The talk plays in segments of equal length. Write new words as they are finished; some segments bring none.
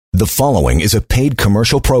The following is a paid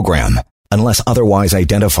commercial program. Unless otherwise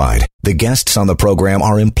identified, the guests on the program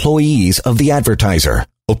are employees of the advertiser.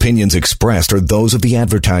 Opinions expressed are those of the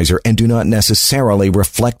advertiser and do not necessarily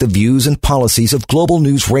reflect the views and policies of Global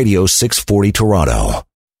News Radio 640 Toronto.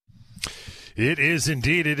 It is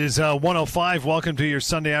indeed. It is 1:05. Welcome to your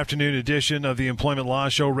Sunday afternoon edition of the Employment Law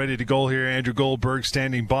Show. Ready to go here. Andrew Goldberg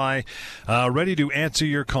standing by, ready to answer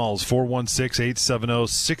your calls.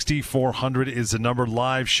 416-870-6400 is the number.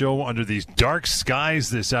 Live show under these dark skies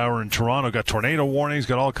this hour in Toronto. Got tornado warnings,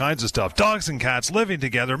 got all kinds of stuff. Dogs and cats living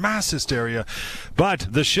together, mass hysteria. But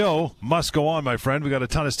the show must go on, my friend. We got a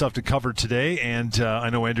ton of stuff to cover today, and I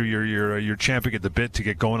know, Andrew, you're champing at the bit to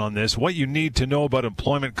get going on this. What you need to know about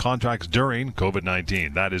employment contracts during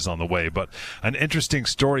COVID-19. That is on the way. But an interesting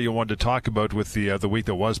story you wanted to talk about with the week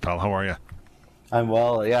that was, pal. How are you? I'm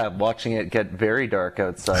well, yeah. Watching it get very dark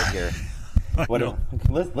outside here.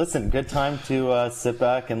 Listen, good time to sit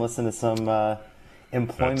back and listen to some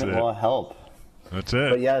employment law help. That's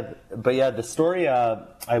it. But yeah, the story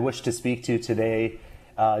I wish to speak to today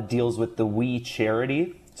deals with the We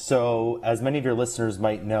charity. So, as many of your listeners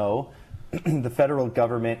might know, the federal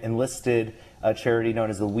government enlisted a charity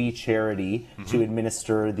known as the We Charity to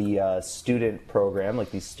administer the student program,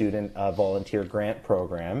 like the student volunteer grant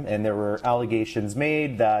program. And there were allegations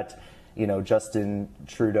made that, you know, Justin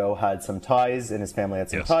Trudeau had some ties and his family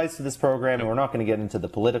had some ties to this program. And we're not going to get into the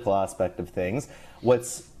political aspect of things.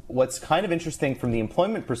 What's kind of interesting from the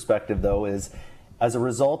employment perspective, though, is as a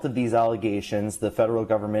result of these allegations, the federal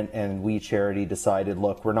government and We Charity decided,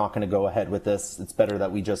 look, we're not going to go ahead with this. It's better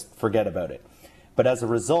that we just forget about it. But as a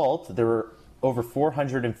result, there were over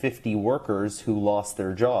 450 workers who lost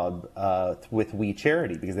their job with We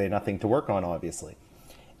Charity because they had nothing to work on, obviously.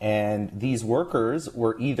 And these workers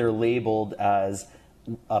were either labeled as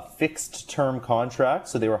a fixed term contract,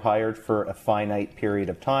 so they were hired for a finite period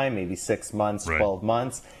of time, maybe 6 months, 12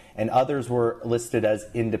 months, and others were listed as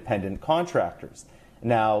independent contractors.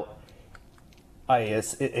 Now, I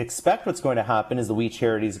expect what's going to happen is the We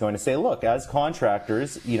Charity is going to say, look, as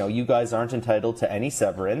contractors, you know, you guys aren't entitled to any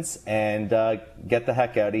severance and get the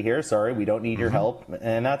heck out of here. Sorry, we don't need your help.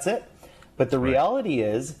 And that's it. But the reality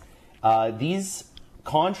is these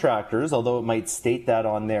contractors, although it might state that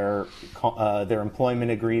on their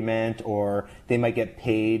employment agreement, or they might get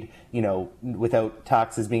paid, you know, without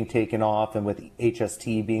taxes being taken off and with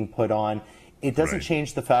HST being put on, it doesn't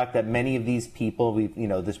change the fact that many of these people,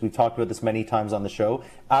 we've talked about this many times on the show,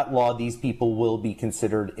 at law, these people will be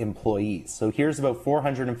considered employees. So here's about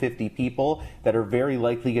 450 people that are very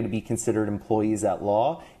likely going to be considered employees at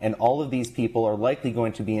law, and all of these people are likely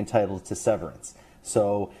going to be entitled to severance.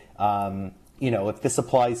 So, you know, if this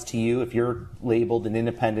applies to you, if you're labeled an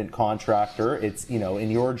independent contractor, it's, you know,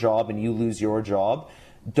 in your job and you lose your job,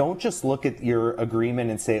 don't just look at your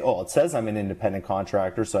agreement and say, oh, it says I'm an independent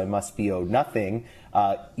contractor, so I must be owed nothing.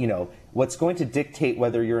 You know, what's going to dictate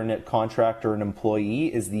whether you're a contractor or an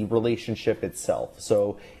employee is the relationship itself.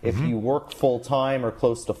 So if you work full-time or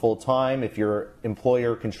close to full-time, if your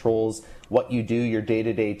employer controls what you do, your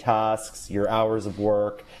day-to-day tasks, your hours of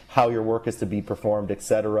work, how your work is to be performed,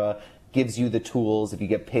 etc., gives you the tools. If you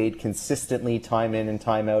get paid consistently, time in and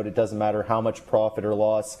time out, it doesn't matter how much profit or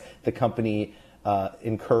loss the company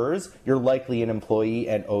incurs, you're likely an employee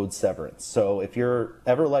and owed severance. So if you're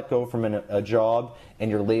ever let go from a job and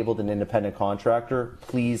you're labeled an independent contractor,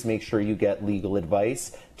 please make sure you get legal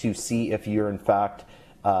advice to see if you're in fact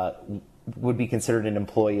would be considered an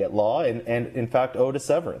employee at law and in fact owed a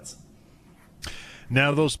severance.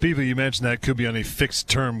 Now, those people you mentioned that could be on a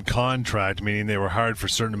fixed-term contract, meaning they were hired for a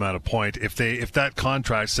certain amount of point. If that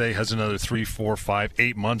contract, say, has another 3, 4, 5,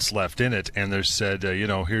 8 months left in it, and they're said, you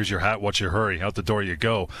know, here's your hat, what's your hurry, out the door you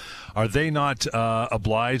go, are they not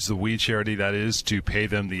obliged, the We Charity that is, to pay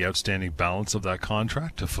them the outstanding balance of that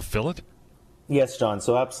contract to fulfill it? Yes, John.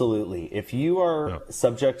 So absolutely. If you are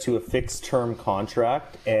subject to a fixed-term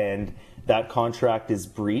contract and that contract is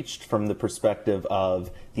breached from the perspective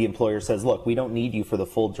of the employer says, look, we don't need you for the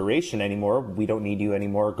full duration anymore. We don't need you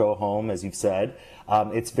anymore. Go home, as you've said.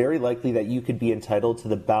 It's very likely that you could be entitled to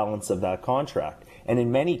the balance of that contract. And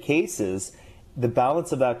in many cases, the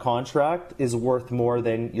balance of that contract is worth more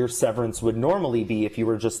than your severance would normally be if you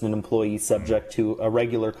were just an employee subject to a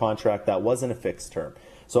regular contract that wasn't a fixed term.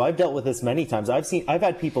 So I've dealt with this many times. I've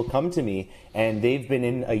had people come to me and they've been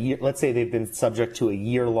in a year, let's say they've been subject to a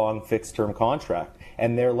year-long fixed-term contract,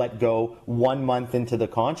 and they're let go 1 month into the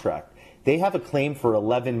contract. They have a claim for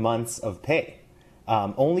 11 months of pay,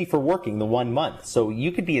 only for working the 1 month. So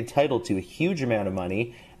you could be entitled to a huge amount of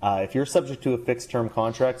money. If you're subject to a fixed-term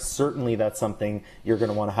contract, certainly that's something you're going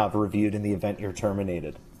to want to have reviewed in the event you're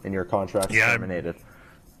terminated and your contract's terminated.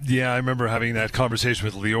 Yeah, I remember having that conversation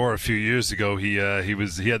with Lior a few years ago. He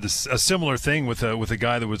had a similar thing with a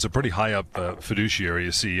guy that was a pretty high up fiduciary,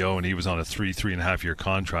 a CEO, and he was on a 3.5 year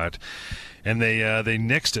contract. And they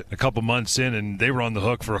nixed it a couple months in, and they were on the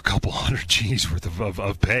hook for a couple hundred G's worth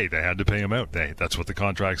of pay. They had to pay him out. That's what the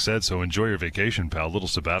contract said. So enjoy your vacation, pal. A little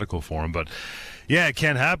sabbatical for him. But yeah, it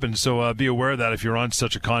can happen. So be aware of that if you're on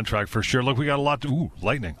such a contract for sure. Look, we got a lot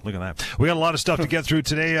lightning. Look at that. We got a lot of stuff to get through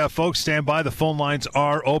today. Folks, stand by. The phone lines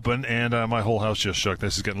are open, and my whole house just shook.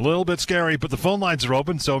 This is getting a little bit scary, but the phone lines are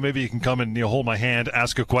open, so maybe you can come and hold my hand,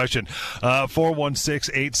 ask a question.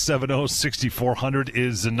 416-870-6400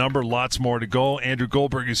 is the number. Lots more to go. Andrew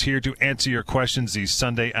Goldberg is here to answer your questions the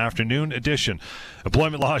Sunday afternoon edition.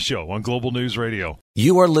 Employment Law Show on Global News Radio.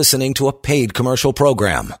 You are listening to a paid commercial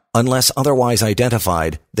program. Unless otherwise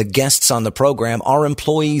identified, the guests on the program are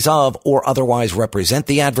employees of or otherwise represent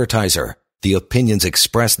the advertiser. The opinions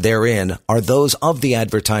expressed therein are those of the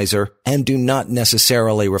advertiser and do not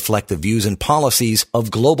necessarily reflect the views and policies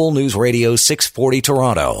of Global News Radio 640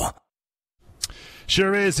 Toronto.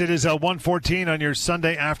 Sure is. It is 1:14 on your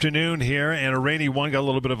Sunday afternoon here, and a rainy one. Got a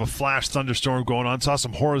little bit of a flash thunderstorm going on. Saw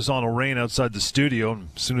some horizontal rain outside the studio.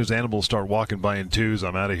 As soon as animals start walking by in twos,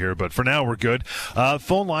 I'm out of here. But for now, we're good.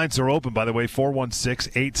 Phone lines are open, by the way,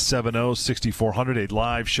 416-870-6400, a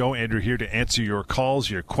live show. Andrew here to answer your calls,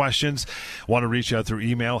 your questions. Want to reach out through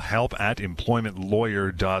email,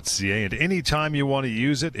 help@employmentlawyer.ca. And anytime you want to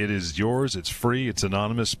use it, it is yours. It's free. It's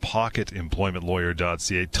anonymous.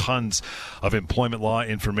 Pocketemploymentlawyer.ca. Tons of employment law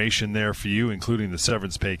information there for you, including the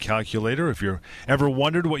severance pay calculator. If you're ever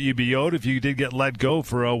wondered what you'd be owed if you did get let go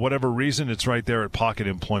for whatever reason, it's right there at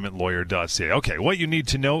pocketemploymentlawyer.ca. Okay, what you need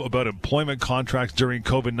to know about employment contracts during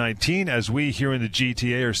COVID-19, as we here in the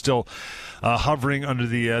GTA are still hovering under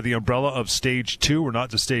the umbrella of stage 2. We're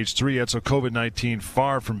not to stage 3 yet, so COVID-19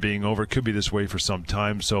 far from being over. It could be this way for some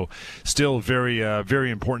time, so still very,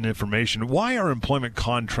 very important information. Why are employment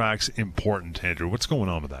contracts important, Andrew? What's going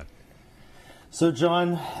on with that? So,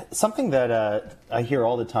 John, something that I hear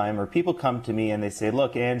all the time, or people come to me and they say,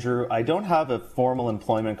 look, Andrew, I don't have a formal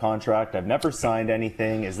employment contract. I've never signed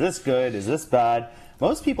anything. Is this good? Is this bad?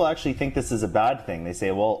 Most people actually think this is a bad thing. They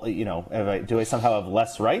say, well, do I somehow have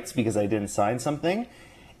less rights because I didn't sign something?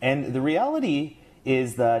 And the reality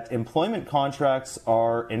is that employment contracts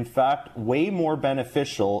are, in fact, way more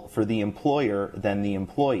beneficial for the employer than the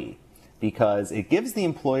employee, because it gives the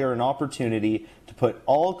employer an opportunity to put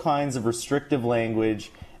all kinds of restrictive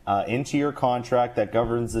language into your contract that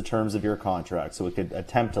governs the terms of your contract. So it could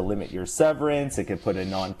attempt to limit your severance, it could put a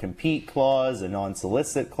non-compete clause, a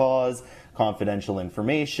non-solicit clause, confidential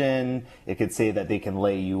information, it could say that they can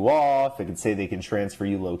lay you off, it could say they can transfer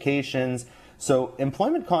you locations. So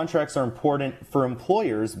employment contracts are important for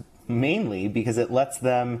employers mainly because it lets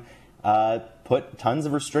them put tons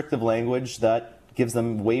of restrictive language that gives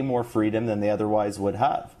them way more freedom than they otherwise would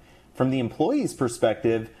have. From the employee's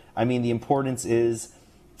perspective, I mean, the importance is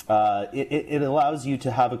it allows you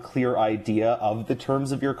to have a clear idea of the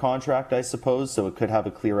terms of your contract, I suppose. So it could have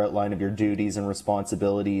a clear outline of your duties and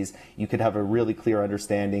responsibilities. You could have a really clear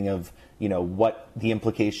understanding of, what the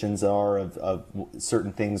implications are of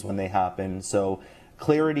certain things when they happen. So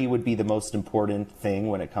clarity would be the most important thing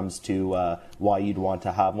when it comes to why you'd want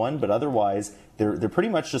to have one. But otherwise, they're pretty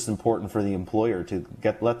much just important for the employer to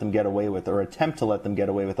let them get away with, or attempt to let them get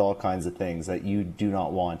away with, all kinds of things that you do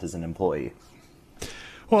not want as an employee.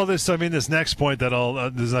 Well, this next point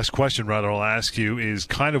this next question I'll ask you is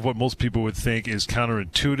kind of what most people would think is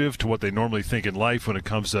counterintuitive to what they normally think in life when it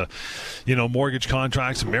comes to, mortgage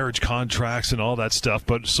contracts and marriage contracts and all that stuff.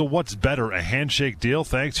 But so what's better, a handshake deal?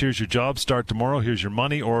 Thanks, here's your job, start tomorrow, here's your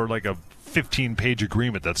money, or like a 15-page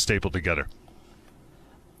agreement that's stapled together?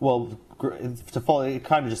 Well, it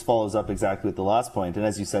kind of just follows up exactly with the last point. And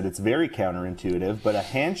as you said, it's very counterintuitive, but a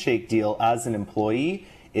handshake deal as an employee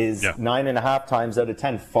is 9.5 times out of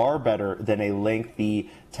 10 far better than a lengthy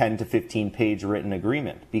 10 to 15 page written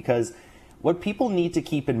agreement. Because what people need to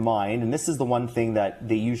keep in mind, and this is the one thing that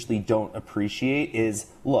they usually don't appreciate, is,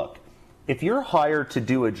 look, if you're hired to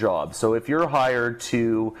do a job, so if you're hired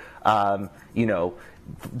to,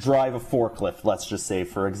 drive a forklift, let's just say,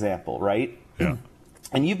 for example, right? Yeah.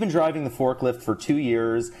 And you've been driving the forklift for 2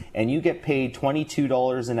 years, and you get paid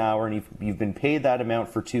 $22 an hour, and you've been paid that amount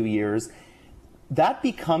for 2 years, that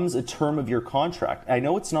becomes a term of your contract. I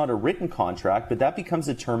know it's not a written contract, but that becomes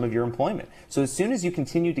a term of your employment. So as soon as you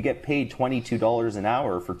continue to get paid $22 an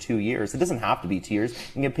hour for 2 years, it doesn't have to be 2 years,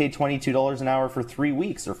 you can get paid $22 an hour for 3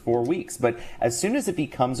 weeks or 4 weeks. But as soon as it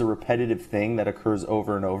becomes a repetitive thing that occurs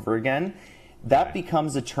over and over again, that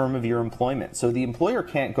becomes a term of your employment. So the employer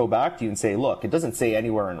can't go back to you and say, look, it doesn't say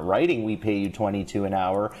anywhere in writing we pay you 22 an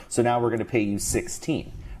hour, so now we're going to pay you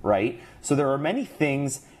 16, right? So there are many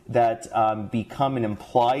things that become an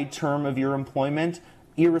implied term of your employment,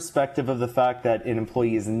 irrespective of the fact that an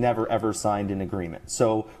employee has never, ever signed an agreement.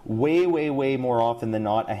 So way, way, way more often than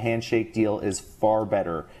not, a handshake deal is far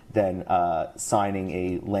better than signing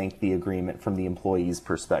a lengthy agreement from the employee's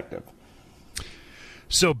perspective.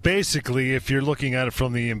 So basically, if you're looking at it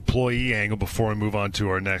from the employee angle, before we move on to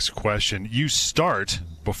our next question, you start,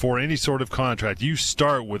 before any sort of contract, you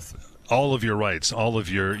start with all of your rights, all of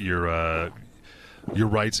your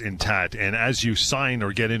rights intact. And as you sign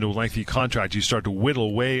or get into a lengthy contract, you start to whittle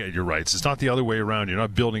away at your rights. It's not the other way around. You're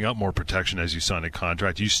not building up more protection as you sign a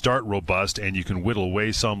contract. You start robust, and you can whittle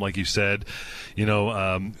away some, like you said,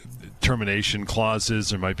 termination clauses.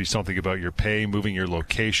 There might be something about your pay, moving your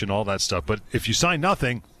location, all that stuff. But if you sign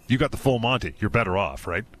nothing, you got the full Monty. You're better off,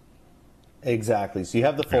 right? Exactly. So you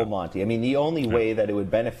have the full Monty. I mean, the only way that it would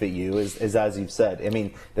benefit you is as you've said. I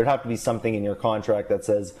mean, there'd have to be something in your contract that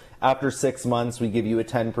says after 6 months we give you a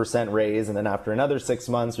 10% raise, and then after another 6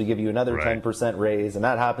 months we give you another 10% raise, and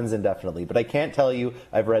that happens indefinitely. But I can't tell you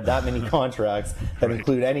I've read that many contracts that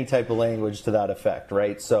include any type of language to that effect,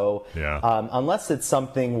 right? So unless it's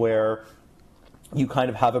something where you kind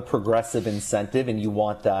of have a progressive incentive and you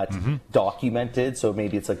want that documented, so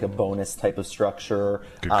maybe it's like a bonus type of structure,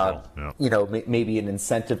 maybe an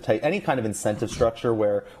incentive type, any kind of incentive structure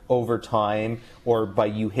where over time or by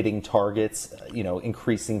you hitting targets,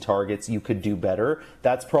 increasing targets, you could do better.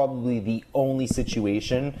 That's probably the only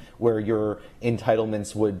situation where your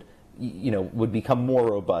entitlements would become more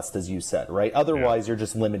robust, as you said, right? Otherwise, you're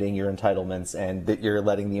just limiting your entitlements and that you're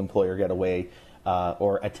letting the employer get away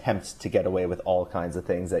or attempt to get away with all kinds of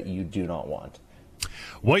things that you do not want.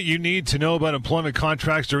 What you need to know about employment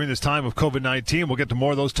contracts during this time of COVID-19. We'll get to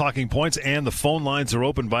more of those talking points, and the phone lines are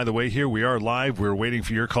open, by the way. Here we are live. We're waiting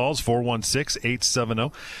for your calls,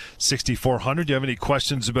 416-870-6400. Do you have any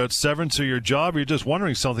questions about severance or your job, or you're just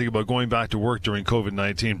wondering something about going back to work during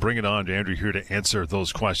COVID-19? Bring it on. Andrew here to answer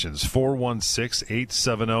those questions.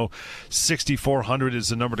 416-870-6400 is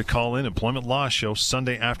the number to call in. Employment Law Show,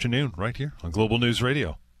 Sunday afternoon, right here on Global News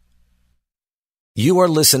Radio. You are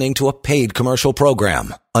listening to a paid commercial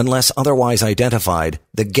program. Unless otherwise identified,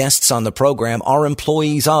 the guests on the program are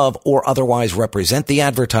employees of or otherwise represent the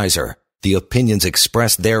advertiser. The opinions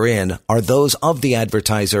expressed therein are those of the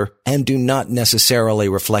advertiser and do not necessarily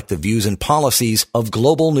reflect the views and policies of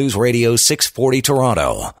Global News Radio 640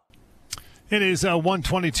 Toronto. It is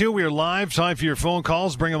 1:22. We are live. Time for your phone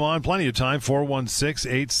calls. Bring them on. Plenty of time.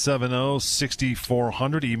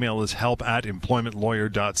 416-870-6400. Email is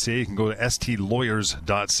help@employmentlawyer.ca. You can go to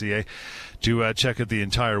stlawyers.ca to check out the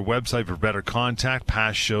entire website for better contact,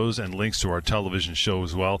 past shows, and links to our television show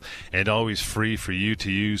as well. And always free for you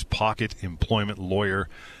to use, pocketemploymentlawyer.ca.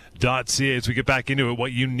 As we get back into it,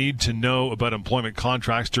 what you need to know about employment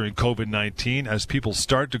contracts during COVID-19 as people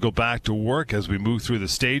start to go back to work, as we move through the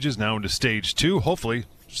stages, now into stage 2, hopefully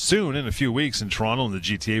soon in a few weeks in Toronto, and the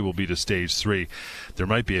GTA will be to stage 3. There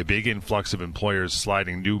might be a big influx of employers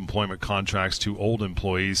sliding new employment contracts to old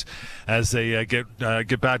employees as they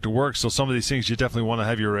get back to work. So some of these things you definitely want to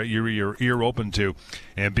have your ear open to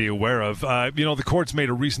and be aware of. The courts made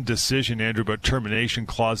a recent decision, Andrew, about termination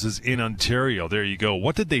clauses in Ontario. There you go.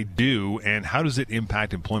 What did they do, and how does it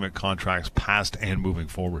impact employment contracts past and moving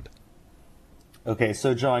forward? Okay,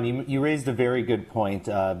 so John, you raised a very good point.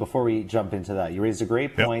 Before we jump into that, you raised a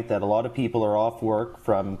great point that a lot of people are off work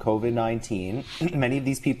from COVID-19. Many of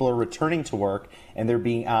these people are returning to work, and they're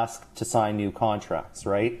being asked to sign new contracts,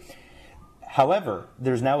 right? However,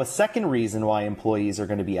 there's now a second reason why employees are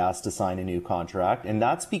going to be asked to sign a new contract, and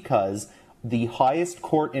that's because the highest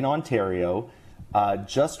court in Ontario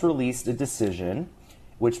just released a decision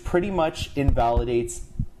which pretty much invalidates,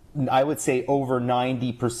 I would say, over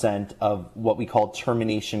 90% of what we call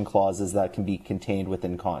termination clauses that can be contained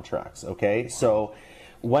within contracts, okay? So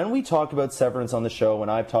when we talk about severance on the show, when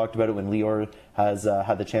I've talked about it, when Lior has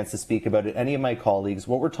had the chance to speak about it, any of my colleagues,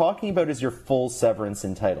 what we're talking about is your full severance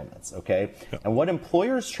entitlements, okay? And what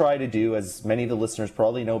employers try to do, as many of the listeners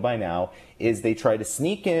probably know by now, is they try to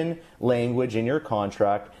sneak in language in your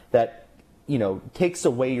contract that takes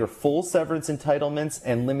away your full severance entitlements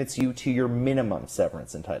and limits you to your minimum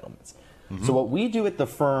severance entitlements. So what we do at the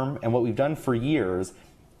firm, and what we've done for years,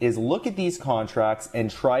 is look at these contracts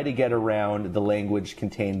and try to get around the language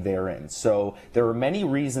contained therein. So there are many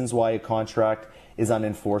reasons why a contract is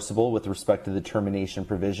unenforceable with respect to the termination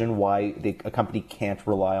provision, why a company can't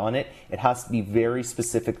rely on it. It has to be very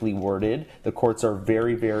specifically worded. The courts are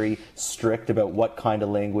very, very strict about what kind of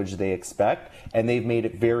language they expect, and they've made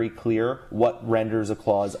it very clear what renders a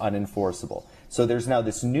clause unenforceable. So there's now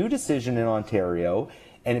this new decision in Ontario,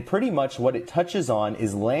 and pretty much what it touches on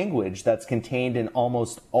is language that's contained in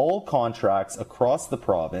almost all contracts across the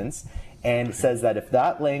province, and says that if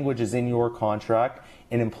that language is in your contract,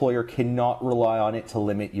 an employer cannot rely on it to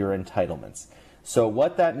limit your entitlements. So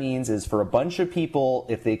what that means is, for a bunch of people,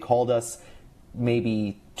 if they called us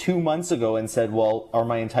maybe 2 months ago and said, well, are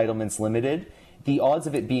my entitlements limited? The odds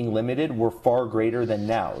of it being limited were far greater than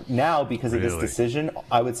now. Now, because of this decision,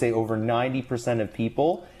 I would say over 90% of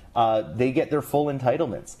people, they get their full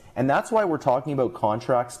entitlements. And that's why we're talking about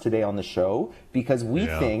contracts today on the show, because we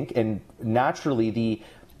think, and naturally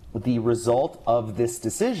the result of this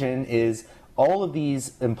decision is all of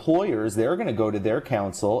these employers, they're going to go to their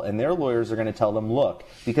counsel and their lawyers are going to tell them, look,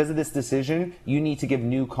 because of this decision, you need to give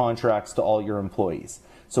new contracts to all your employees.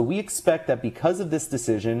 So we expect that because of this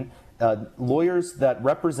decision, lawyers that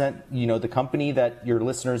represent, the company that your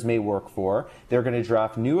listeners may work for, they're going to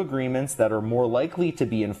draft new agreements that are more likely to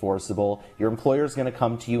be enforceable. Your employer is going to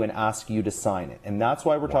come to you and ask you to sign it. And that's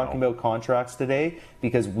why we're talking about contracts today,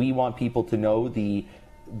 because we want people to know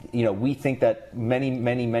we think that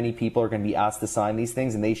many people are going to be asked to sign these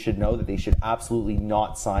things, and they should know that they should absolutely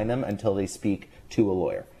not sign them until they speak to a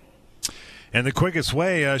lawyer. And the quickest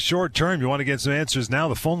way, short term, you want to get some answers now.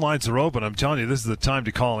 The phone lines are open. I'm telling you, this is the time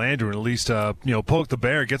to call Andrew and at least, poke the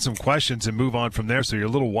bear, get some questions, and move on from there so you're a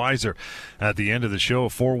little wiser at the end of the show.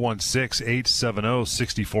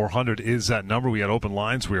 416-870-6400 is that number. We got open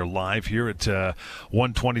lines. We are live here at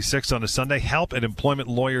 1:26 on a Sunday.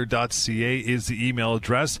 help@employmentlawyer.ca is the email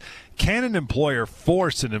address. Can an employer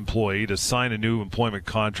force an employee to sign a new employment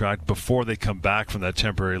contract before they come back from that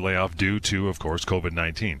temporary layoff due to, of course,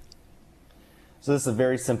 COVID-19? So this is a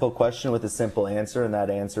very simple question with a simple answer, and that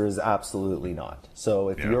answer is absolutely not. So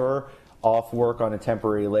if you're off work on a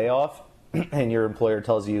temporary layoff and your employer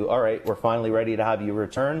tells you, all right, we're finally ready to have you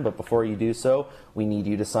return, but before you do so, we need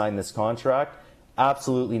you to sign this contract.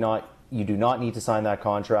 Absolutely not. You do not need to sign that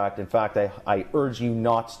contract. In fact, I urge you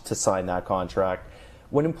not to sign that contract.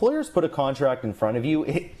 When employers put a contract in front of you,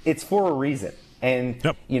 it's for a reason. And,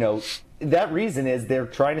 that reason is they're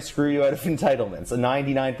trying to screw you out of entitlements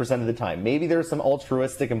 99% of the time. Maybe there's some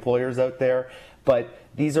altruistic employers out there, but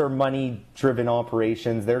these are money-driven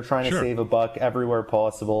operations. They're trying to save a buck everywhere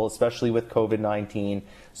possible, especially with COVID-19.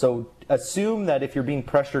 So assume that if you're being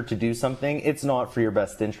pressured to do something, it's not for your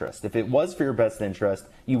best interest. If it was for your best interest,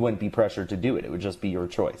 you wouldn't be pressured to do it. It would just be your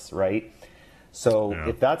choice, right? So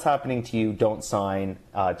if that's happening to you, don't sign.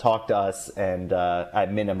 Talk to us, and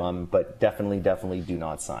at minimum, but definitely do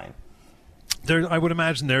not sign. I would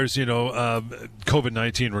imagine there's,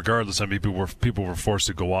 COVID-19, regardless. I mean, people were forced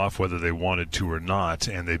to go off whether they wanted to or not,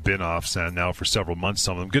 and they've been off now for several months.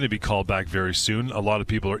 Some of them going to be called back very soon. A lot of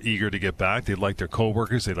people are eager to get back. They like their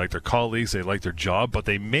coworkers, they like their colleagues, they like their job, but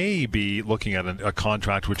they may be looking at a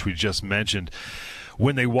contract, which we just mentioned,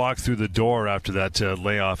 when they walk through the door after that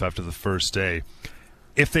layoff after the first day.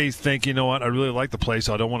 If they think, you know what, I really like the place,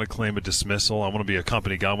 I don't want to claim a dismissal, I want to be a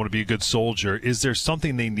company guy, I want to be a good soldier, is there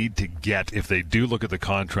something they need to get if they do look at the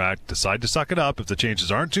contract, decide to suck it up, if the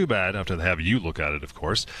changes aren't too bad, after they have you look at it, of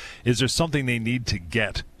course, is there something they need to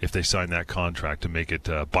get if they sign that contract to make it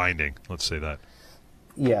binding? Let's say that.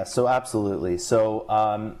 Yeah, so absolutely. So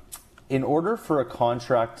in order for a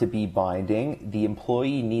contract to be binding, the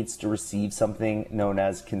employee needs to receive something known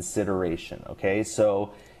as consideration, okay?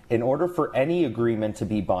 So in order for any agreement to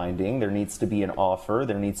be binding, there needs to be an offer,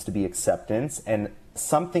 there needs to be acceptance, and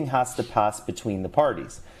something has to pass between the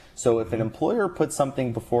parties. So if an employer puts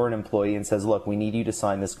something before an employee and says, look, we need you to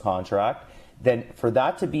sign this contract, then for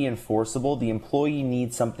that to be enforceable, the employee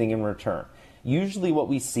needs something in return. Usually what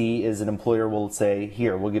we see is an employer will say,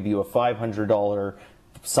 here, we'll give you a $500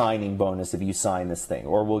 signing bonus if you sign this thing,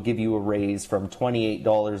 or we'll give you a raise from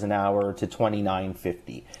 $28 an hour to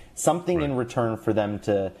 $29.50. Something in return for them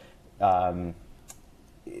to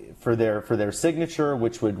for their signature,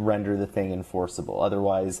 which would render the thing enforceable.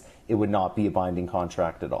 Otherwise, it would not be a binding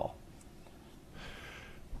contract at all.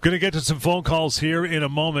 Going to get to some phone calls here in a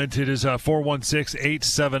moment. It is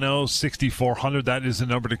 416-870-6400. That is the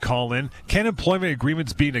number to call in. Can employment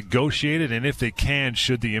agreements be negotiated? And if they can,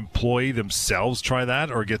 should the employee themselves try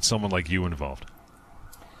that or get someone like you involved?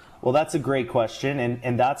 Well, that's a great question,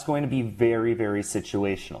 and that's going to be very, very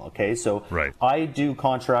situational, okay? So I do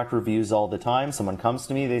contract reviews all the time. Someone comes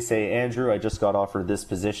to me, they say, Andrew, I just got offered this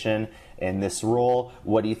position and this role.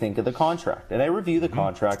 What do you think of the contract? And I review the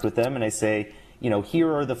contract with them, and I say,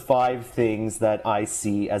 here are the 5 things that I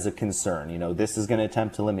see as a concern. This is going to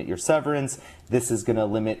attempt to limit your severance. This is going to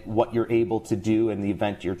limit what you're able to do in the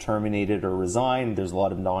event you're terminated or resign. There's a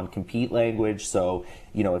lot of non-compete language. So,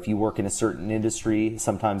 if you work in a certain industry,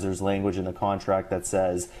 sometimes there's language in the contract that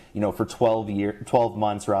says, for 12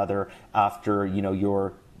 months after,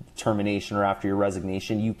 your termination or after your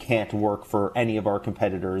resignation, you can't work for any of our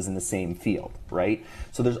competitors in the same field, right?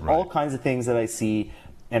 So there's all kinds of things that I see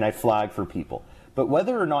and I flag for people. But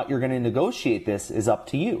whether or not you're going to negotiate this is up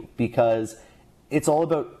to you, because it's all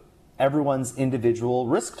about everyone's individual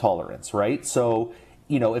risk tolerance, right? So,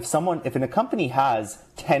 if a company has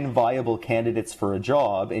 10 viable candidates for a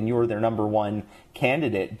job and you're their number one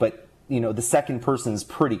candidate, but the second person's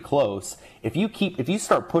pretty close, if you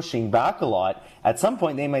start pushing back a lot, at some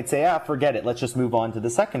point they might say, forget it, let's just move on to the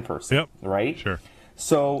second person. Yep. Right? Sure.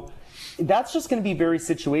 So that's just going to be very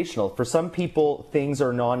situational. For some people, things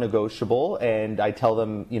are non-negotiable, and I tell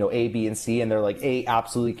them, A, B, and C, and they're like, A,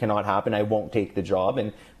 absolutely cannot happen. I won't take the job,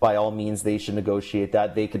 and by all means, they should negotiate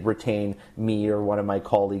that. They could retain me or one of my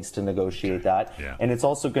colleagues to negotiate that. Yeah. And it's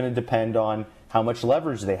also going to depend on how much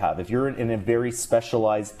leverage they have. If you're in a very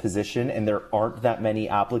specialized position and there aren't that many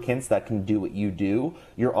applicants that can do what you do,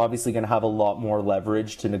 you're obviously going to have a lot more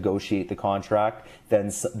leverage to negotiate the contract than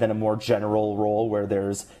a more general role where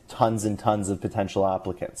there's tons and tons of potential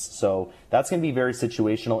applicants. So that's going to be very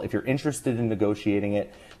situational. If you're interested in negotiating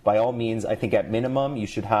it, by all means, I think at minimum you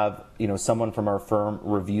should have someone from our firm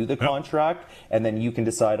review the contract, and then you can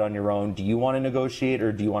decide on your own, do you want to negotiate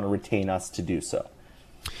or do you want to retain us to do so?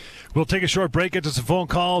 We'll take a short break, get to some phone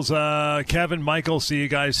calls. Kevin, Michael, see you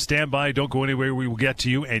guys. Stand by. Don't go anywhere. We will get to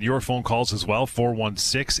you and your phone calls as well.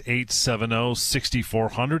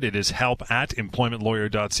 416-870-6400. It is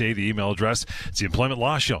help@employmentlawyer.ca, the email address. It's the Employment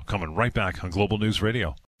Law Show, coming right back on Global News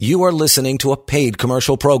Radio. You are listening to a paid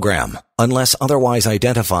commercial program. Unless otherwise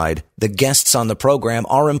identified, the guests on the program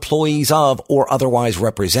are employees of or otherwise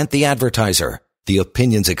represent the advertiser. The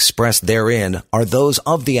opinions expressed therein are those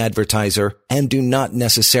of the advertiser and do not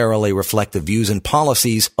necessarily reflect the views and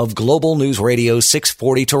policies of Global News Radio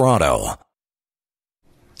 640 Toronto.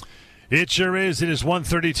 It sure is. It is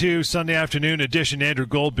 1:32 Sunday afternoon edition. Andrew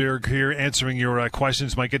Goldberg here answering your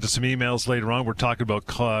questions. Might get to some emails later on. We're talking about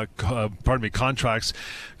contracts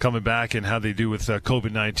coming back and how they do with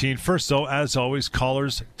COVID-19. First, though, as always,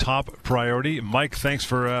 callers top priority. Mike, thanks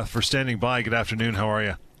for standing by. Good afternoon. How are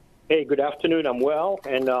you? Hey, good afternoon. I'm well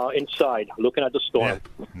and inside looking at the storm.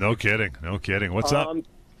 Yeah, no kidding. What's up?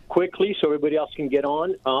 Quickly, so everybody else can get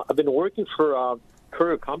on. I've been working for a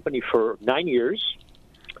courier company for 9 years,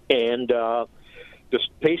 and the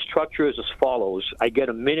pay structure is as follows. I get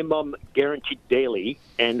a minimum guaranteed daily,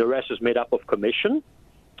 and the rest is made up of commission.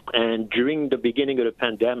 And during the beginning of the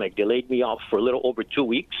pandemic, they laid me off for a little over 2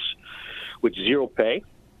 weeks with zero pay.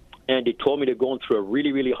 And they told me they're going through a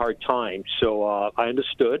really, really hard time. So I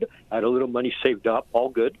understood. I had a little money saved up, all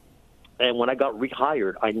good. And when I got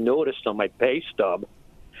rehired, I noticed on my pay stub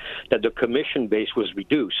that the commission base was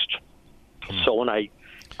reduced. So when I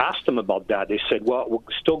asked them about that, they said, well, we're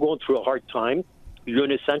still going through a hard time. You're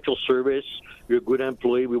an essential service. You're a good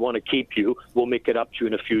employee. We want to keep you. We'll make it up to you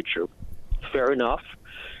in the future. Fair enough.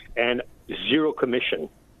 And zero commission.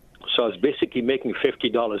 So I was basically making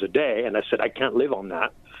 $50 a day, and I said, I can't live on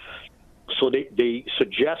that. So they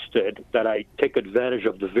suggested that I take advantage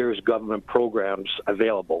of the various government programs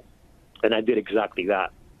available, and I did exactly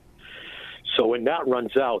that. So when that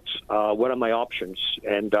runs out, what are my options,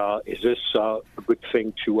 and is this a good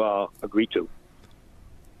thing to agree to?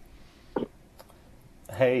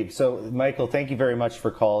 Hey, so Michael, thank you very much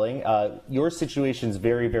for calling. Your situation is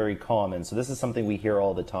very, very common, so this is something we hear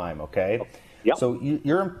all the time, okay? Yep. So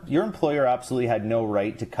your employer absolutely had no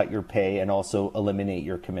right to cut your pay and also eliminate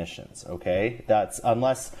your commissions, okay? That's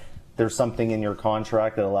unless there's something in your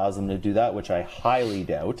contract that allows them to do that, which I highly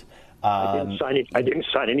doubt. I didn't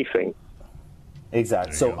sign anything.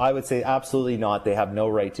 Exactly. So I would say absolutely not. They have no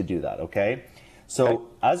right to do that, okay? So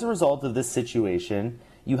as a result of this situation,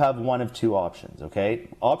 you have one of two options, okay?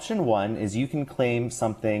 Option one is you can claim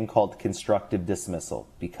something called constructive dismissal.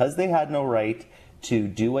 Because they had no right to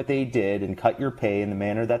do what they did and cut your pay in the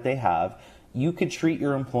manner that they have, you could treat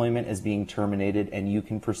your employment as being terminated and you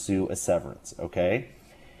can pursue a severance, okay?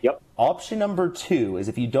 Yep. Option number two is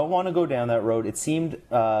if you don't want to go down that road, it seemed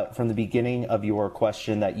from the beginning of your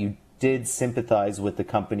question that you did sympathize with the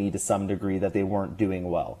company to some degree that they weren't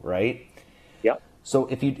doing well, right? Yep. So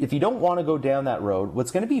if you don't want to go down that road,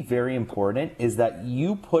 what's going to be very important is that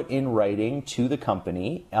you put in writing to the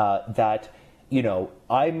company that, you know,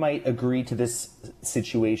 I might agree to this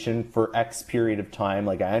situation for X period of time.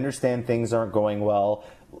 Like, I understand things aren't going well.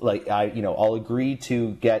 I'll agree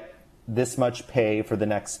to get this much pay for the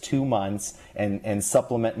next 2 months and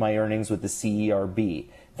supplement my earnings with the CERB.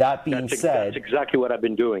 That being said, that's exactly what I've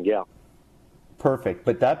been doing. Yeah. Perfect.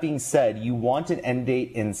 But that being said, you want an end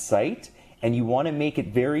date in sight, and you want to make it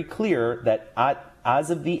very clear that as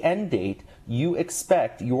of the end date, you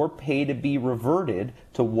expect your pay to be reverted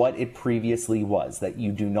to what it previously was, that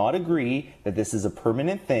you do not agree that this is a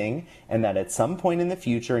permanent thing, and that at some point in the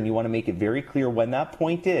future, and you want to make it very clear when that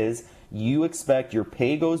point is, you expect your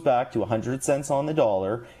pay goes back to 100 cents on the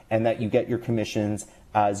dollar, and that you get your commissions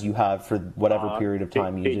as you have for whatever period of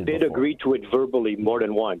time you did They did before. agree to it verbally more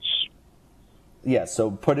than once. Yes, so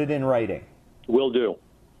put it in writing. Will do.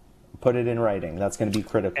 Put it in writing. That's going to be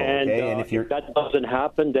critical, okay? And if that doesn't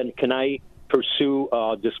happen, then can I pursue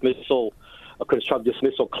a constructive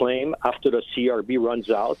dismissal claim after the CRB runs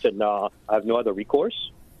out and I have no other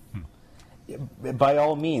recourse? By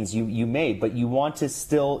all means, you may, but you want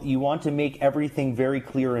to make everything very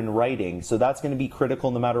clear in writing. So that's going to be critical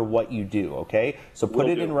no matter what you do, okay? So put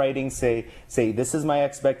it in writing, say this is my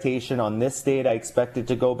expectation on this date, I expect it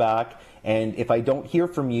to go back, and if I don't hear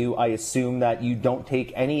from you, I assume that you don't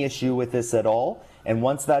take any issue with this at all. And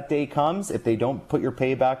once that day comes, if they don't put your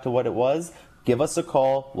pay back to what it was, give us a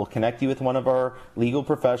call. We'll connect you with one of our legal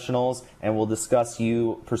professionals, and we'll discuss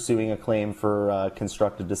you pursuing a claim for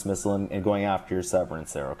constructive dismissal and going after your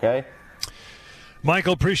severance there, okay?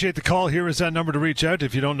 Michael, appreciate the call. Here is that number to reach out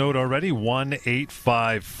if you don't know it already,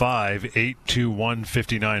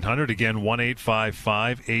 1-855-821-5900. Again,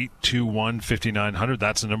 1-855-821-5900.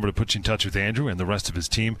 That's the number to put you in touch with Andrew and the rest of his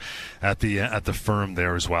team at the firm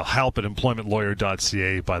there as well.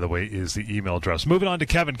 help@employmentlawyer.ca, by the way, is the email address. Moving on to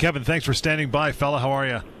Kevin. Kevin, thanks for standing by, fella. How are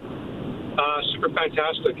you? Super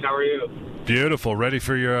fantastic. How are you? Beautiful. Ready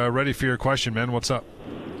for your question, man. What's up?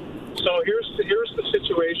 So here's the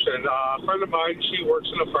situation. A friend of mine, she works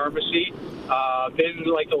in a pharmacy, been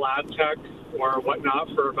like a lab tech or whatnot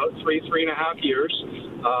for about three and a half years.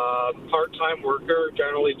 Part-time worker,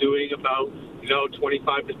 generally doing about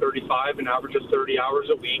 25 to 35, an average of 30 hours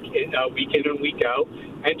a week, week in and week out.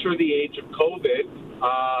 Enter the age of COVID,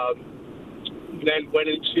 then went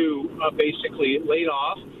into basically laid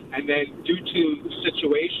off, and then due to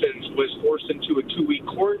situations was forced into a 2-week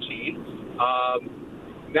quarantine.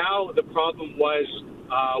 Now the problem was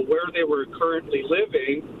where they were currently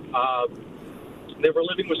living. They were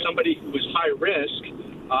living with somebody who was high risk,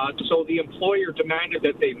 so the employer demanded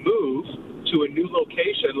that they move to a new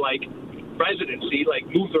location, like residency, like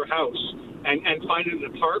move their house and find an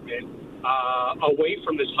apartment away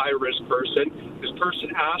from this high risk person. This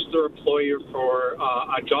person asked their employer for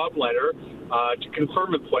a job letter to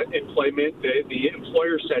confirm employment. The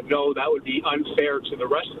employer said no, that would be unfair to the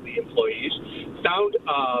rest of the employees. Found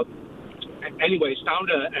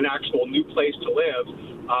an actual new place to live,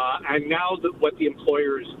 and now what the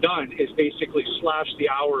employer has done is basically slash the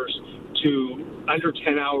hours to under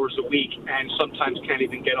 10 hours a week, and sometimes can't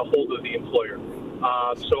even get a hold of the employer.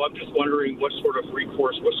 So I'm just wondering what sort of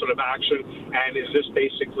recourse, what sort of action, and is this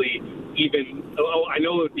basically even? Oh, I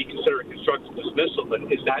know it would be considered constructive dismissal, but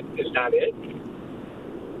is that it?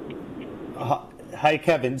 Hi,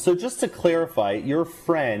 Kevin. So just to clarify, your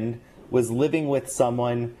friend was living with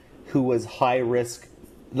someone who was high risk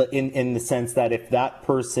in the sense that if that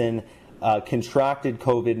person contracted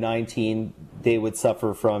COVID-19, they would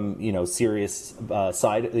suffer from, serious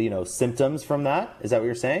symptoms from that. Is that what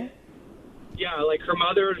you're saying? Yeah, like her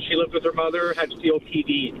mother, she lived with her mother, had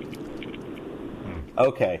COPD.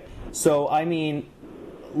 Okay. So, I mean,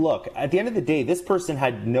 look, at the end of the day, this person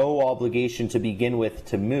had no obligation to begin with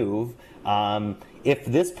to move. If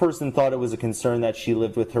this person thought it was a concern that she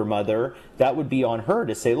lived with her mother, that would be on her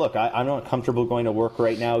to say, look, I'm not comfortable going to work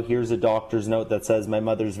right now. Here's a doctor's note that says my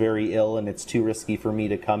mother's very ill and it's too risky for me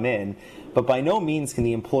to come in. But by no means can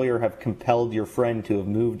the employer have compelled your friend to have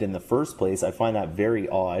moved in the first place. I find that very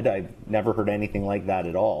odd. I've never heard anything like that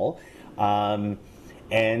at all. And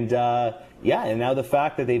now the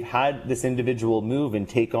fact that they've had this individual move and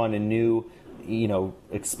take on a new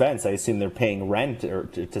expense. I assume they're paying rent or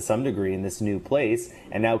to some degree in this new place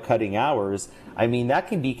and now cutting hours. I mean, that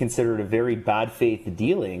can be considered a very bad faith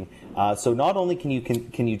dealing. So not only can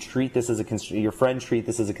you treat this as your friend treat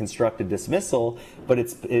this as a constructive dismissal, but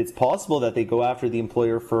it's possible that they go after the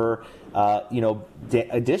employer for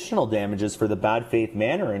additional damages for the bad faith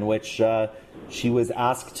manner in which she was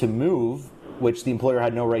asked to move, which the employer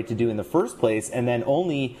had no right to do in the first place, and then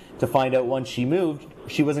only to find out once she moved,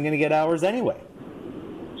 she wasn't going to get hours anyway.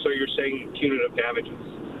 So you're saying punitive damages?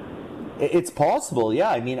 It's possible,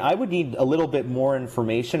 yeah. I mean, I would need a little bit more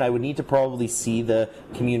information. I would need to probably see the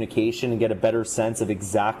communication and get a better sense of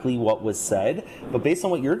exactly what was said. But based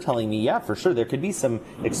on what you're telling me, yeah, for sure, there could be some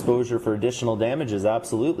exposure for additional damages,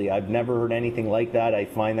 absolutely. I've never heard anything like that. I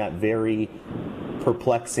find that very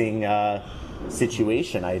perplexing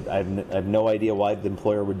situation. I have no idea why the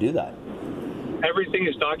employer would do that. Everything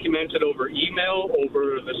is documented over email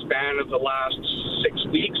over the span of the last 6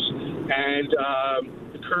 weeks, and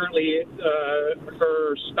currently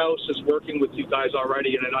her spouse is working with you guys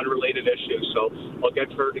already in an unrelated issue, so I'll get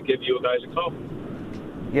her to give you guys a call.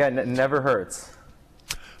 Yeah, never hurts.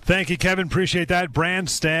 Thank you, Kevin. Appreciate that. Brand,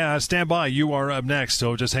 stand by. You are up next.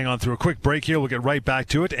 So just hang on through a quick break here. We'll get right back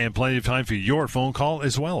to it, and plenty of time for your phone call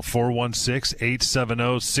as well.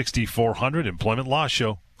 416-870-6400. Employment Law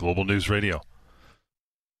Show. Global News Radio.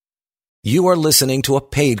 You are listening to a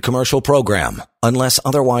paid commercial program. Unless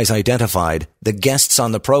otherwise identified, the guests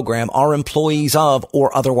on the program are employees of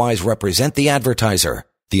or otherwise represent the advertiser.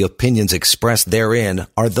 The opinions expressed therein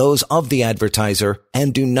are those of the advertiser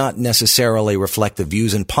and do not necessarily reflect the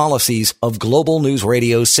views and policies of Global News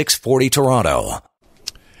Radio 640 Toronto.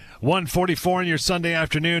 1:44 in your Sunday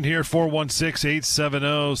afternoon here,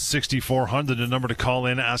 416-870-6400, the number to call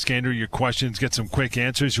in, ask Andrew your questions, get some quick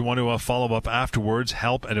answers. You want to follow up afterwards,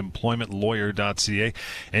 help@employmentlawyer.ca.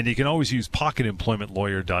 And you can always use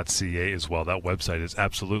pocketemploymentlawyer.ca as well. That website is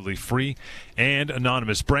absolutely free and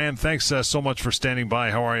anonymous. Brand, thanks so much for standing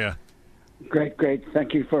by. How are you? Great.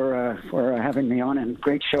 Thank you for having me on, and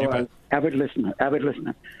great show. Avid listener.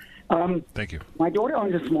 Thank you. My daughter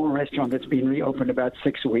owns a small restaurant that's been reopened about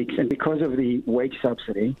 6 weeks, and because of the wage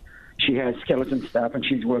subsidy, she has skeleton staff, and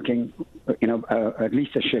she's working, at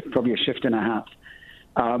least a shift, probably a shift and a half.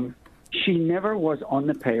 She never was on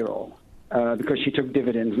the payroll because she took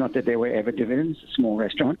dividends, not that there were ever dividends, a small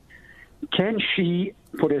restaurant. Can she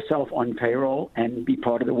put herself on payroll and be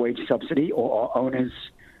part of the wage subsidy, or are owners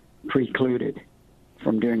precluded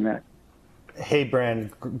from doing that? Hey,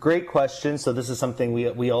 Brand, great question. So this is something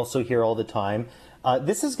we also hear all the time.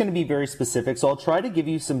 This is going to be very specific, so I'll try to give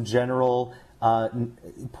you some general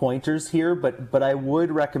pointers here, but I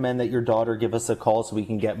would recommend that your daughter give us a call so we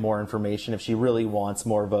can get more information if she really wants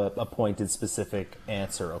more of a pointed, specific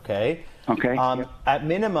answer, okay? Okay. At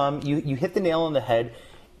minimum, you hit the nail on the head.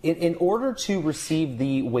 In order to receive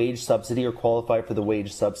the wage subsidy or qualify for the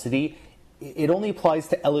wage subsidy, it only applies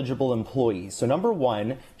to eligible employees. So number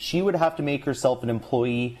one, she would have to make herself an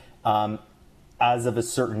employee as of a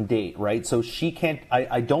certain date, right? So she can't,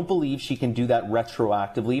 I don't believe she can do that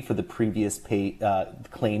retroactively for the previous pay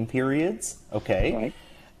claim periods, okay? Right.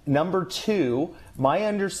 Number two, my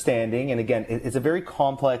understanding, and again, it's a very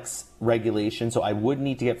complex regulation, so I would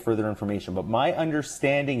need to get further information, but my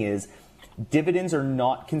understanding is dividends are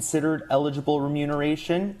not considered eligible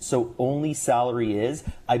remuneration, so only salary is.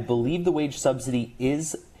 I believe the wage subsidy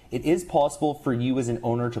is possible for you as an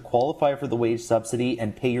owner to qualify for the wage subsidy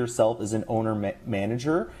and pay yourself as an owner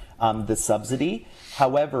manager the subsidy.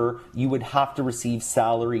 However, you would have to receive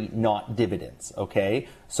salary, not dividends, okay?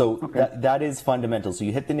 So that is fundamental. So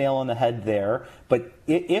you hit the nail on the head there. But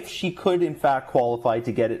if she could, in fact, qualify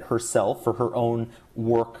to get it herself for her own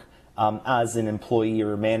work as an employee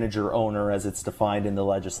or manager owner, as it's defined in the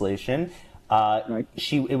legislation,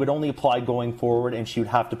 it would only apply going forward, and she would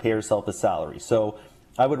have to pay herself a salary. So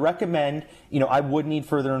I would recommend, I would need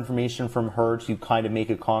further information from her to kind of make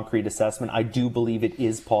a concrete assessment. I do believe it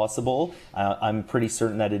is possible. I'm pretty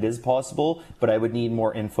certain that it is possible, but I would need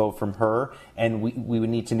more info from her, and we would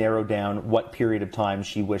need to narrow down what period of time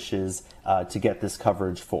she wishes to get this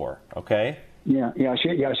coverage for. Okay? Yeah,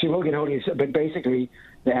 she will get hold of you. But basically,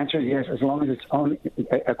 the answer is yes, as long as it's only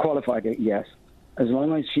a qualified yes. As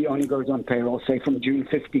long as she only goes on payroll, say from June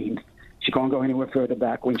 15th, she can't go anywhere further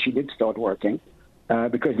back when she did start working,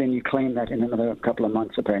 because then you claim that in another couple of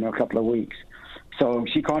months, apparently, a couple of weeks. So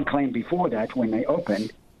she can't claim before that when they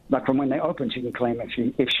opened, but from when they opened, she can claim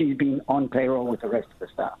if she's been on payroll with the rest of the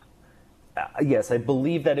staff. Yes, I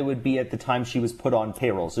believe that it would be at the time she was put on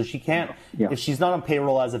payroll. So she can't, if she's not on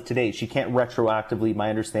payroll as of today, she can't retroactively, my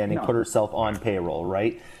understanding, put herself on payroll,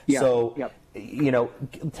 right? Yeah. So,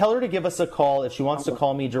 tell her to give us a call. If she wants to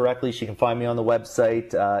call me directly, she can find me on the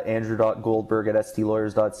website,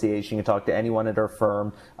 andrew.goldberg@stlawyers.ca. She can talk to anyone at our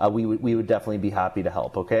firm. We would definitely be happy to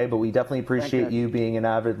help, okay? But we definitely appreciate you being an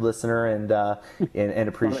avid listener and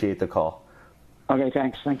appreciate the call. Okay,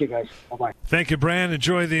 thanks. Thank you, guys. Bye-bye. Thank you, Bran.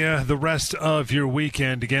 Enjoy the rest of your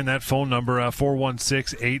weekend. Again, that phone number,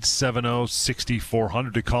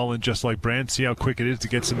 416-870-6400 to call in just like Bran. See how quick it is to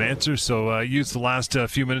get some answers. So use the last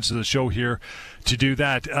few minutes of the show here to do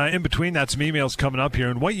that. In between that, some emails coming up here.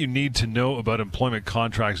 And what you need to know about employment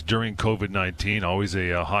contracts during COVID-19, always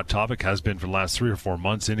a hot topic, has been for the last 3 or 4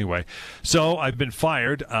 months anyway. So I've been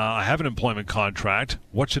fired. I have an employment contract.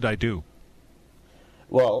 What should I do?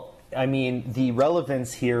 Well, I mean, the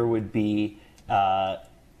relevance here would be,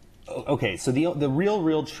 okay, so the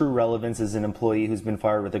real true relevance as an employee who's been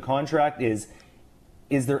fired with a contract is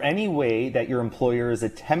there any way that your employer is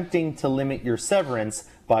attempting to limit your severance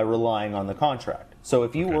by relying on the contract? So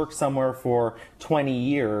if you work somewhere for 20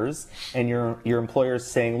 years and your employer is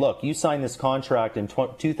saying, look, you signed this contract in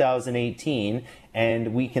 2018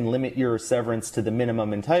 and we can limit your severance to the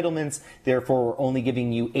minimum entitlements, therefore we're only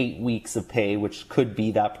giving you 8 weeks of pay, which could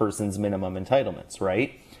be that person's minimum entitlements,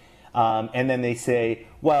 right? And then they say,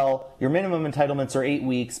 well, your minimum entitlements are 8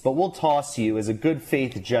 weeks, but we'll toss you as a good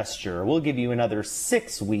faith gesture. We'll give you another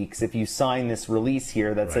 6 weeks if you sign this release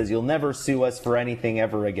here that says you'll never sue us for anything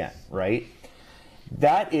ever again, right?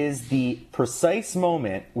 That is the precise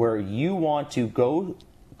moment where you want to go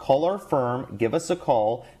call our firm, give us a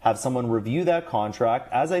call, have someone review that contract.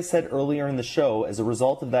 As I said earlier in the show, as a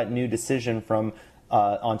result of that new decision from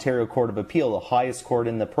Ontario Court of Appeal, the highest court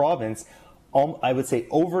in the province, I would say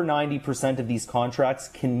over 90% of these contracts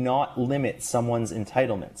cannot limit someone's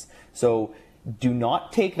entitlements. So do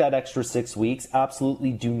not take that extra 6 weeks.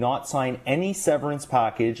 Absolutely do not sign any severance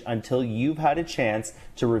package until you've had a chance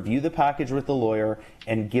to review the package with the lawyer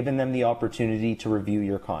and given them the opportunity to review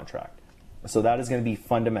your contract. So that is going to be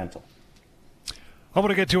fundamental. I want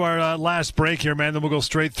to get to our last break here, man. Then we'll go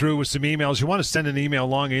straight through with some emails. You want to send an email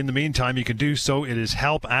along. In the meantime, you can do so. It is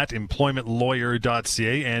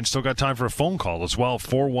help@employmentlawyer.ca. And still got time for a phone call as well.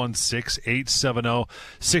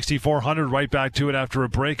 416-870-6400. Right back to it after a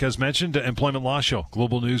break. As mentioned, Employment Law Show,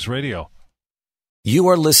 Global News Radio. You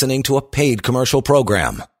are listening to a paid commercial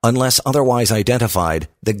program. Unless otherwise identified,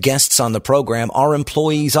 the guests on the program are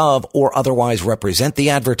employees of or otherwise represent the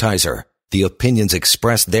advertiser. The opinions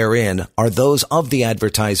expressed therein are those of the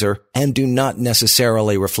advertiser and do not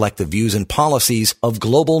necessarily reflect the views and policies of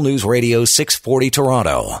Global News Radio 640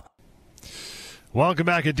 Toronto. Welcome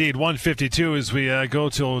back indeed. 1:52 as we go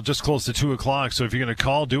till just close to 2 o'clock. So if you're going to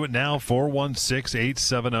call, do it now.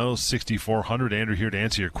 416-870-6400. Andrew here to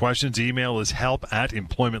answer your questions. Email is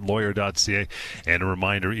help@employmentlawyer.ca. And a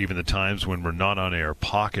reminder, even the times when we're not on air,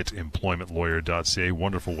 pocketemploymentlawyer.ca.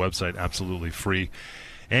 Wonderful website, absolutely free.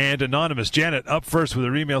 And anonymous Janet up first with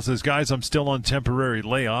her email says, guys, I'm still on temporary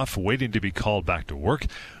layoff, waiting to be called back to work.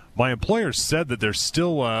 My employer said that they're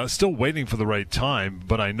still waiting for the right time,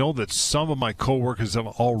 but I know that some of my coworkers have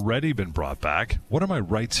already been brought back. What are my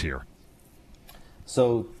rights here?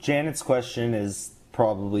 So Janet's question is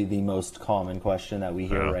probably the most common question that we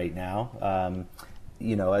hear right now.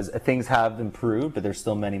 As things have improved, but there's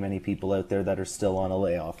still many people out there that are still on a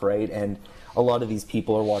layoff, right? And a lot of these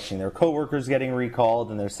people are watching their coworkers getting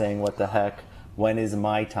recalled, and they're saying, what the heck, when is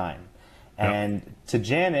my time? And to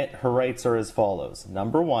Janet, her rights are as follows.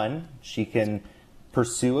 Number one, she can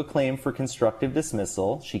pursue a claim for constructive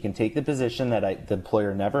dismissal. She can take the position that the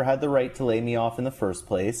employer never had the right to lay me off in the first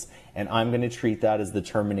place, and I'm going to treat that as the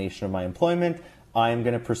termination of my employment. I'm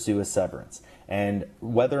going to pursue a severance. And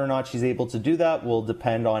whether or not she's able to do that will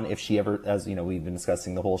depend on if she ever, as you know, we've been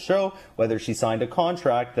discussing the whole show, whether she signed a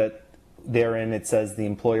contract that therein it says the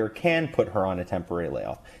employer can put her on a temporary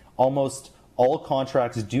layoff. Almost all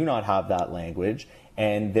contracts do not have that language,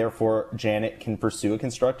 and therefore Janet can pursue a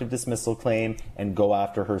constructive dismissal claim and go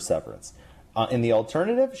after her severance. In the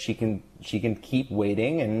alternative, she can keep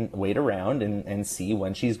waiting and wait around and see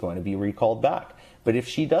when she's going to be recalled back. But if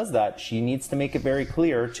she does that, she needs to make it very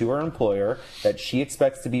clear to her employer that she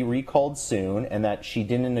expects to be recalled soon and that she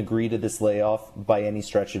didn't agree to this layoff by any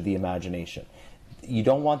stretch of the imagination. You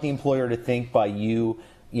don't want the employer to think by you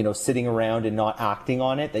sitting around and not acting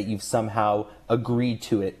on it that you've somehow agreed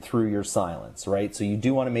to it through your silence, right? So you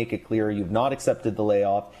do want to make it clear you've not accepted the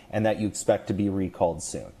layoff and that you expect to be recalled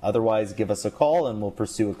soon. Otherwise, give us a call and we'll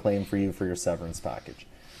pursue a claim for you for your severance package.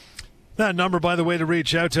 That number, by the way, to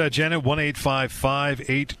reach out to Janet,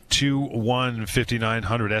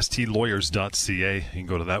 1-855-821-5900, stlawyers.ca. You can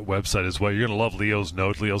go to that website as well. You're going to love Leo's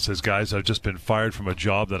note. Leo says, guys, I've just been fired from a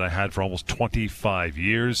job that I had for almost 25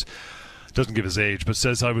 years. doesn't give his age, but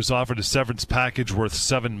says, I was offered a severance package worth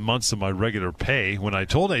 7 months of my regular pay. When I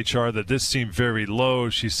told HR that this seemed very low,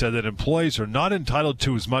 she said that employees are not entitled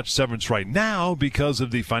to as much severance right now because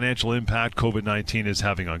of the financial impact COVID-19 is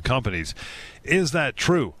having on companies. Is that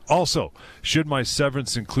true? Also, should my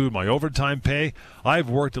severance include my overtime pay? I've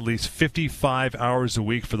worked at least 55 hours a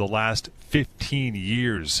week for the last 15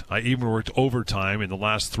 years. I even worked overtime in the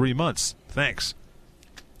last 3 months. Thanks.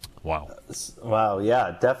 Wow. Wow,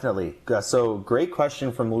 yeah, definitely. So great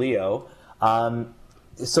question from Leo.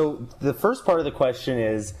 So the first part of the question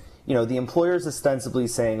is, the employer's ostensibly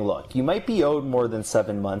saying, look, you might be owed more than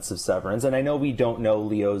 7 months of severance. And I know we don't know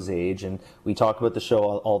Leo's age, and we talk about the show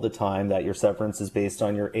all the time that your severance is based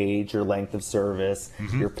on your age, your length of service,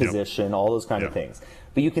 your position, all those kind of things.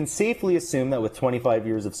 But you can safely assume that with 25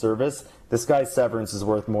 years of service, this guy's severance is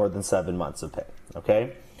worth more than 7 months of pay,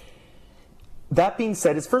 okay? That being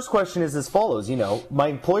said, his first question is as follows. My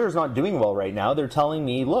employer's not doing well right now. They're telling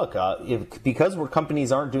me, look, because companies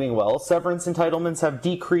aren't doing well, severance entitlements have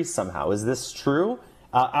decreased somehow. Is this true?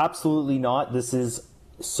 Absolutely not. This is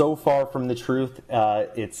so far from the truth.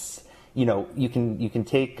 It's, you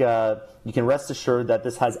can rest assured that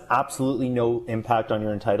this has absolutely no impact on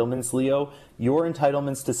your entitlements, Leo. Your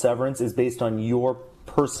entitlements to severance is based on your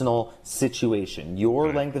personal situation,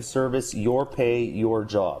 your length of service, your pay, your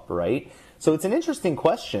job, right? So it's an interesting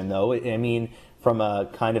question, though. I mean, from a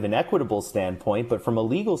kind of an equitable standpoint, but from a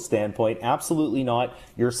legal standpoint, absolutely not.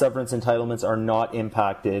 Your severance entitlements are not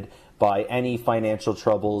impacted by any financial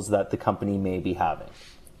troubles that the company may be having.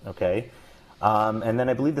 Okay? And then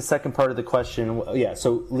I believe the second part of the question,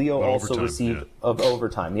 so Leo also received of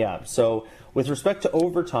overtime. Yeah. So with respect to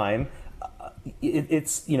overtime,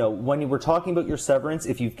 it's, when we're talking about your severance,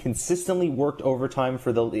 if you've consistently worked overtime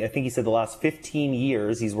for I think he said the last 15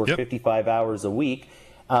 years, he's worked 55 hours a week.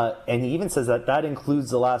 And he even says that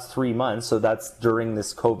includes the last 3 months. So that's during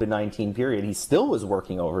this COVID-19 period. He still was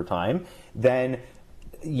working overtime. Then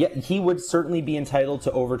he would certainly be entitled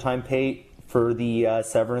to overtime pay for the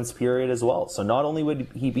severance period as well. So not only would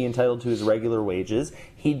he be entitled to his regular wages,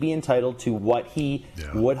 he'd be entitled to what he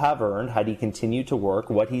would have earned had he continued to work,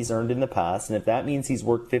 what he's earned in the past. And if that means he's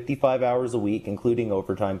worked 55 hours a week, including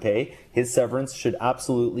overtime pay, his severance should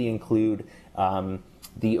absolutely include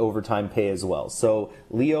the overtime pay as well. So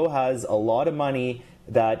Leo has a lot of money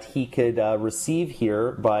that he could receive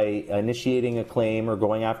here by initiating a claim or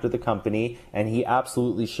going after the company, and he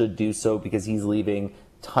absolutely should do so because he's leaving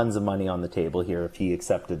tons of money on the table here if he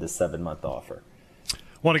accepted the 7-month offer.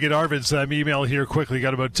 Want to get Arvid's email here quickly.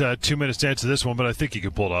 Got about 2 minutes to answer this one, but I think you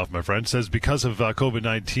can pull it off, my friend. Says, because of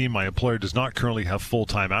COVID-19, my employer does not currently have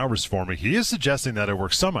full-time hours for me. He is suggesting that I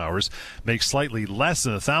work some hours, make slightly less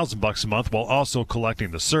than $1,000 a month while also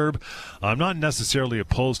collecting the CERB. I'm not necessarily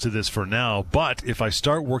opposed to this for now, but if I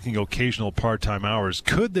start working occasional part-time hours,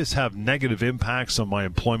 could this have negative impacts on my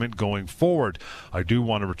employment going forward? I do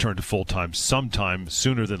want to return to full-time sometime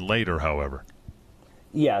sooner than later, however.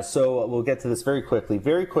 Yeah, so we'll get to this very quickly.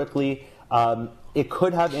 It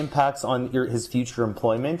could have impacts on his future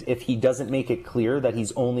employment if he doesn't make it clear that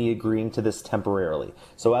he's only agreeing to this temporarily.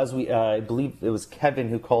 So as I believe it was Kevin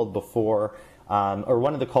who called before, or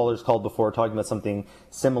one of the callers called before talking about something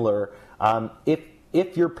similar.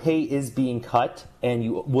 If your pay is being cut and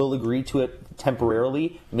you will agree to it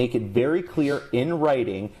temporarily, make it very clear in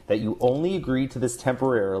writing that you only agree to this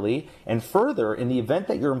temporarily. And further, in the event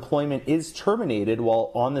that your employment is terminated while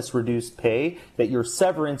on this reduced pay, that your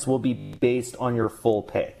severance will be based on your full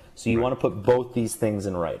pay. So you want to put both these things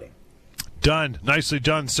in writing. Done. Nicely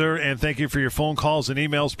done, sir. And thank you for your phone calls and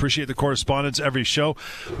emails. Appreciate the correspondence every show.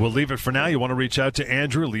 We'll leave it for now. You want to reach out to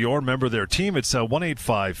Andrew, Lior, member of their team. It's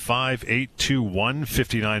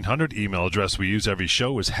 1-855-821-5900. Email address we use every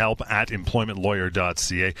show is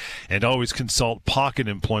help@employmentlawyer.ca. And always consult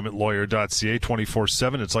pocketemploymentlawyer.ca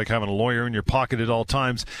 24/7. It's like having a lawyer in your pocket at all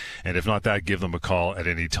times. And if not that, give them a call at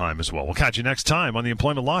any time as well. We'll catch you next time on the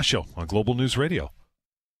Employment Law Show on Global News Radio.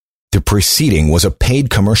 The preceding was a paid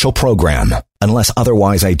commercial program. Unless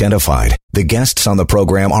otherwise identified, the guests on the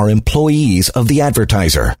program are employees of the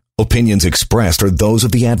advertiser. Opinions expressed are those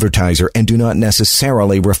of the advertiser and do not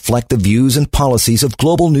necessarily reflect the views and policies of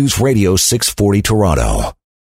Global News Radio 640 Toronto.